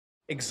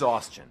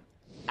Exhaustion,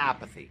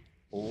 apathy,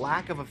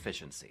 lack of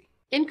efficiency.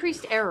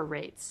 Increased error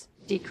rates,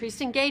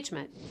 decreased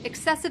engagement,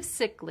 excessive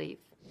sick leave,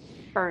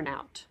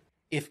 burnout.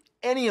 If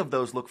any of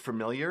those look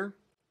familiar,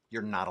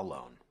 you're not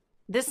alone.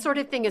 This sort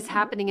of thing is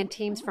happening in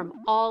teams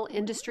from all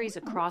industries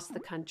across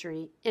the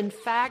country. In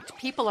fact,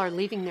 people are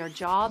leaving their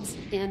jobs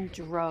in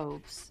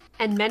droves.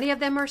 And many of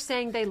them are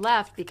saying they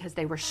left because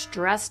they were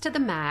stressed to the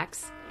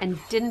max and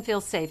didn't feel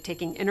safe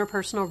taking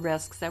interpersonal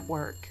risks at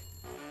work.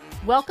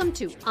 Welcome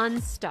to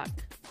UNSTUCK,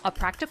 a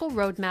practical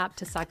roadmap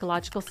to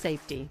psychological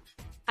safety.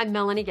 I'm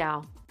Melanie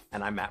Gao.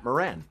 And I'm Matt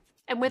Moran.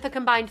 And with a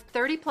combined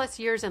 30-plus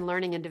years in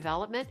learning and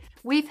development,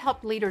 we've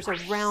helped leaders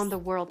around the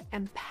world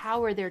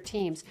empower their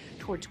teams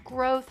towards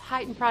growth,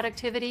 heightened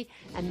productivity,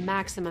 and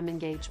maximum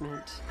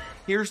engagement.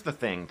 Here's the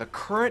thing. The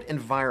current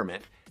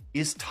environment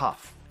is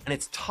tough, and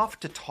it's tough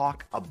to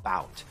talk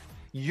about.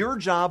 Your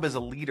job as a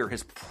leader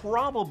has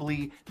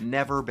probably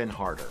never been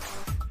harder.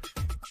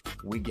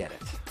 We get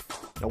it.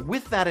 Now,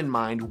 with that in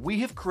mind, we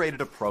have created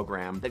a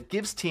program that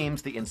gives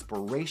teams the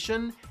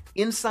inspiration,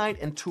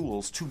 insight, and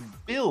tools to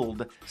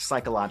build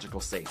psychological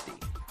safety.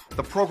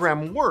 The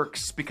program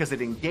works because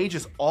it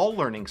engages all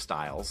learning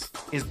styles,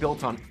 is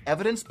built on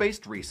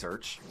evidence-based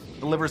research,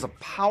 delivers a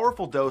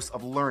powerful dose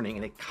of learning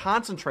in a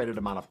concentrated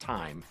amount of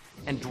time,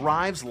 and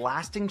drives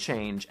lasting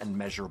change and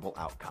measurable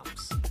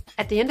outcomes.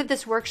 At the end of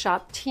this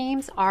workshop,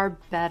 teams are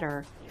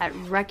better at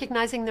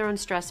recognizing their own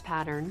stress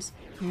patterns,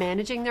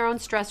 managing their own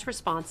stress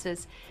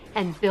responses,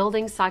 and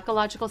building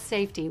psychological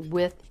safety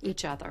with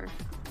each other.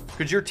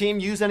 Could your team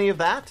use any of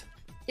that?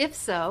 If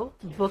so,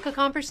 book a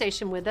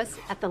conversation with us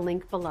at the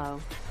link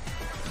below.